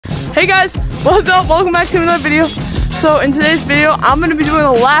Hey guys, what's up? Welcome back to another video. So in today's video, I'm going to be doing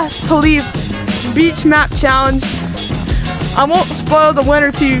a last to leave beach map challenge. I won't spoil the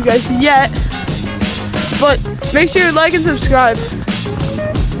winner to you guys yet, but make sure you like and subscribe,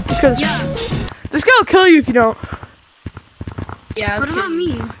 because this guy will kill you if you don't. Yeah. What about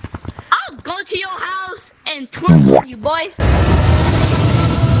me? I'll go to your house and twerk you, boy.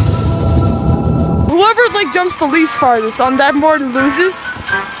 Whoever jumps the least farthest on that board loses.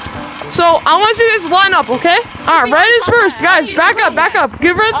 So I want you guys to line up, okay? All right, Red is first, guys. Back up.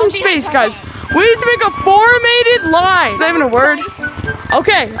 Give Red some space, guys. We need to make a formatted line. Is that even a word?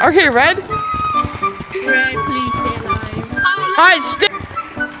 Okay, Red. Red, please stay alive. All right, stay.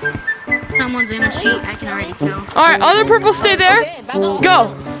 Someone's in a sheet, I can already tell. All right, other purple, stay there. Okay, bravo.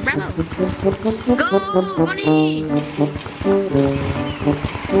 Go. Bravo. Go, Bunny.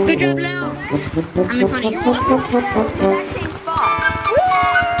 Good job, Leo. I'm in front of you.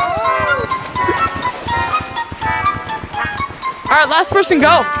 All right, last person,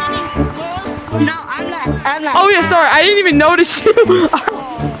 go. No, I'm not. Oh yeah, sorry, I didn't even notice you.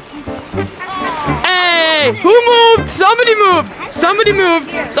 Hey, who moved? Somebody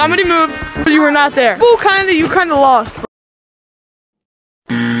moved. You were not there. You kind of lost.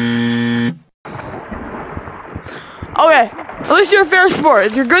 Okay, at least you're a fair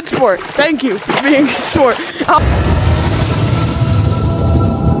sport. You're a good sport. Thank you for being a good sport.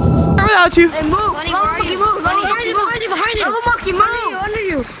 Without you. Hey, move. Bunny, where are you? Behind you. Oh, monkey, move. Under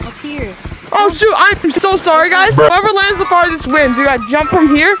you. Up here. Oh shoot, I'm so sorry guys. Whoever lands the farthest wins. You gotta jump from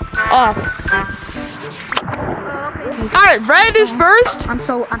here off. Alright, Red is first. I'm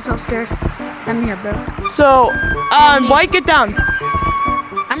so scared. I'm here, bro. So, White, get down.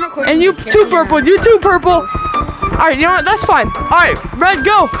 I'm recording. And you two purple. Alright, you know what? That's fine. Alright, Red,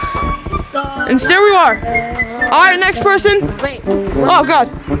 go. And there we are. Alright, next person. Wait. Oh god.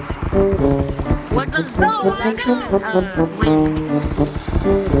 What does win?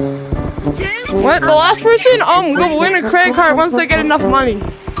 What? The last person will win a credit card once they get enough money.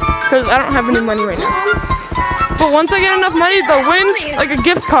 Because I don't have any money right now. But once I get enough money, they'll win a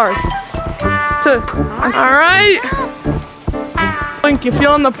gift card. Alright. Link, you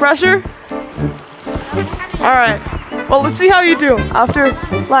feeling the pressure? Alright. Well, let's see how you do after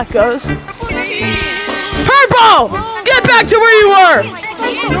Black goes. Purple! Get back to where you were!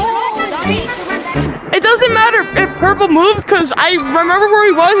 It doesn't matter if Purple moved, because I remember where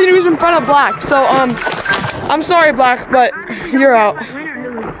he was and he was in front of Black. So, I'm sorry, Black, but you're out.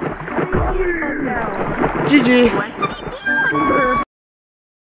 GG.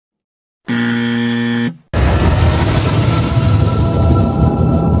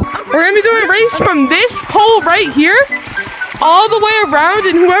 We're gonna be doing a race from this pole right here all the way around,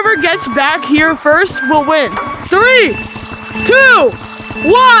 and whoever gets back here first will win. 3, 2,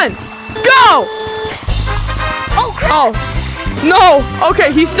 1, go! Oh, no. Okay,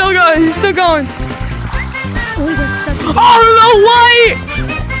 he's still going. Oh, no, White!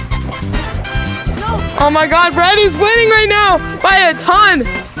 Oh my god, Red is winning right now by a ton.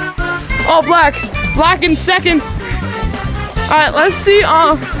 Oh, Black in second. Alright, let's see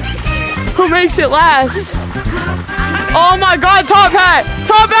who makes it last. Oh my god, Top Hat!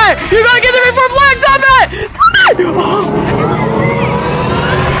 You gotta get there before Black! Top Hat! Oh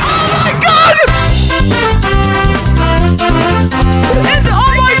my god!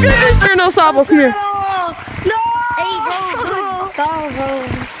 Oh my goodness! Here, no Sabo, come here.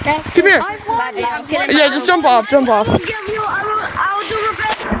 Come here. Yeah, just jump off.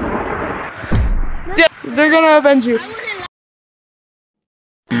 Yeah, they're gonna avenge you.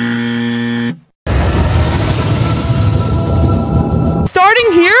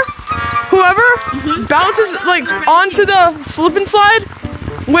 Starting here, whoever bounces onto the slip and slide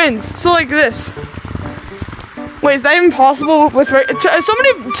wins. So like this. Wait, is that even possible with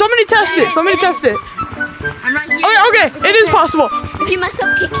somebody test it. I'm right here. Okay, it is possible. If you mess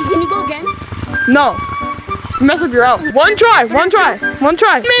up, can you go again? No. You mess up, you're out. One try.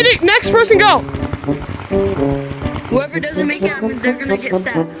 Made it. Next person, go. Whoever doesn't make it, they're gonna get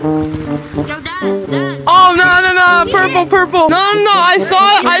stabbed. Yo, Dad. Oh no, purple. No, I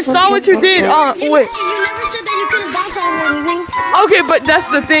saw what you did. Wait. You never said that you couldn't bounce out of anything. Okay, but that's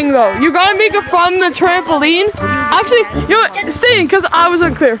the thing though. You gotta make it from the trampoline. Actually, you know what? Stay in, because I was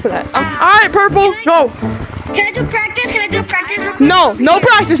unclear for that. Alright, Purple, go. Can I do practice? Real quick? No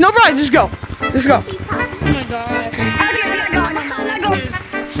practice. Just go. Oh my gosh.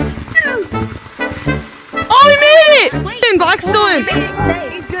 Oh, he made it! Black's still in.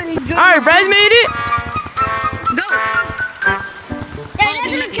 He's good. Alright, Red made it. Go. Yeah, that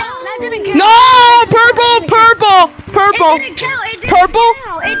didn't count. No, purple. It didn't count. Purple?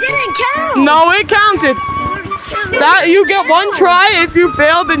 No, it didn't count. No, it counted. That you get one try. If you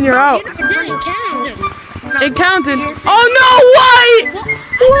fail, then you're out. It didn't count. It counted. Oh no, white!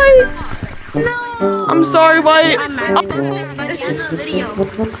 White! No. I'm sorry, white. I'm mad. This is the video.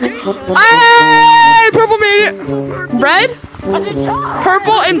 Hey, purple made it. Red, I did shot.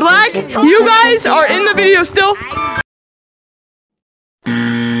 purple, and black. You guys are in the video still.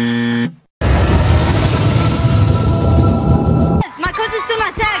 My cousin still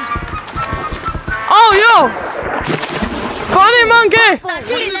not tagged. Oh, yo. Funny monkey.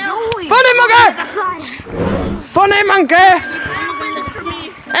 Funny monkey. Funny monkey.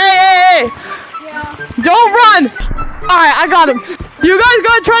 Hey. Don't run. All right, I got him. You guys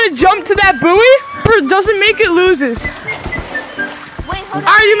gotta try to jump to that buoy. Or it doesn't make it loses. All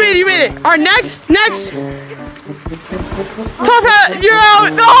right, you made it. All right, next. Top hat, you're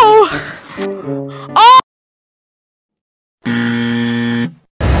out. No. Oh.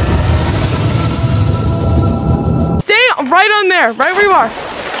 Stay right on there, right where you are.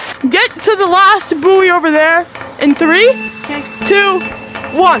 Get to the last buoy over there in 3, 2,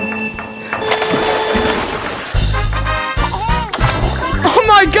 1. Oh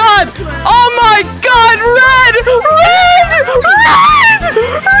my god! Oh my god! Red!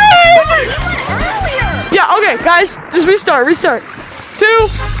 Yeah, okay, guys, just restart. 2,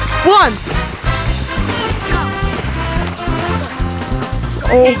 1.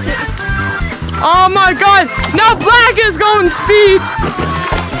 Oh my god! Now black is going speed!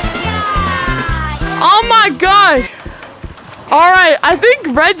 Oh my god! Alright, I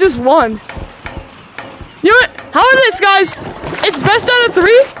think red just won. You know what? How about this, guys? It's best out of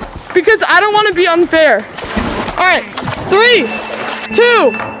 3 because I don't want to be unfair. Alright, 3,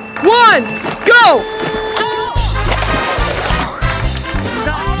 2, 1, go!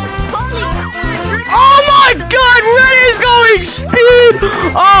 Oh my god, red is going speed!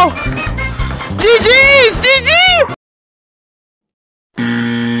 Oh! GG's! GG!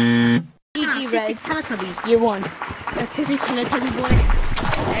 GG, Red. You won.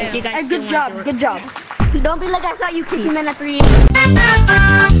 You guys Good job. Don't be like I saw you kissing men at 3.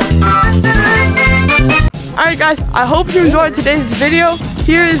 Alright guys, I hope you enjoyed today's video.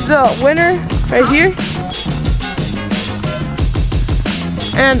 Here is the winner right here.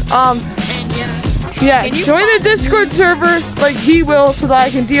 And yeah, join the Discord server like he will so that I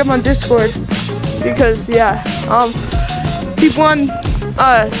can DM on Discord. Because yeah, he won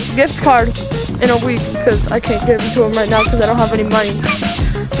a gift card in a week because I can't give it to him right now because I don't have any money.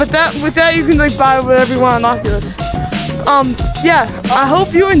 But with that you can like buy whatever you want on Oculus. Yeah, I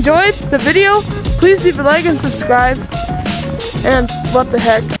hope you enjoyed the video. Please leave a like and subscribe. And what the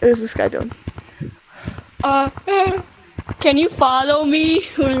heck is this guy doing? Can you follow me,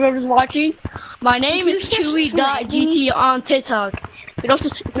 whoever's watching? My name is Chewy.gt on TikTok. If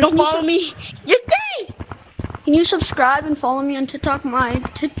you don't follow me, you're gay! Can you subscribe and follow me on TikTok? My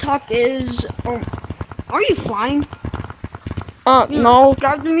TikTok is... are you flying? No.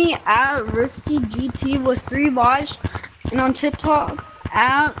 Subscribe to me at RiftyGT with 3 Y's. And on TikTok,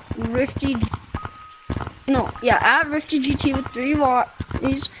 at RiftyGT with 3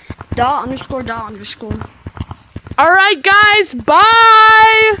 Y's. __. Alright guys,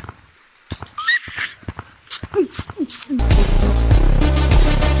 bye!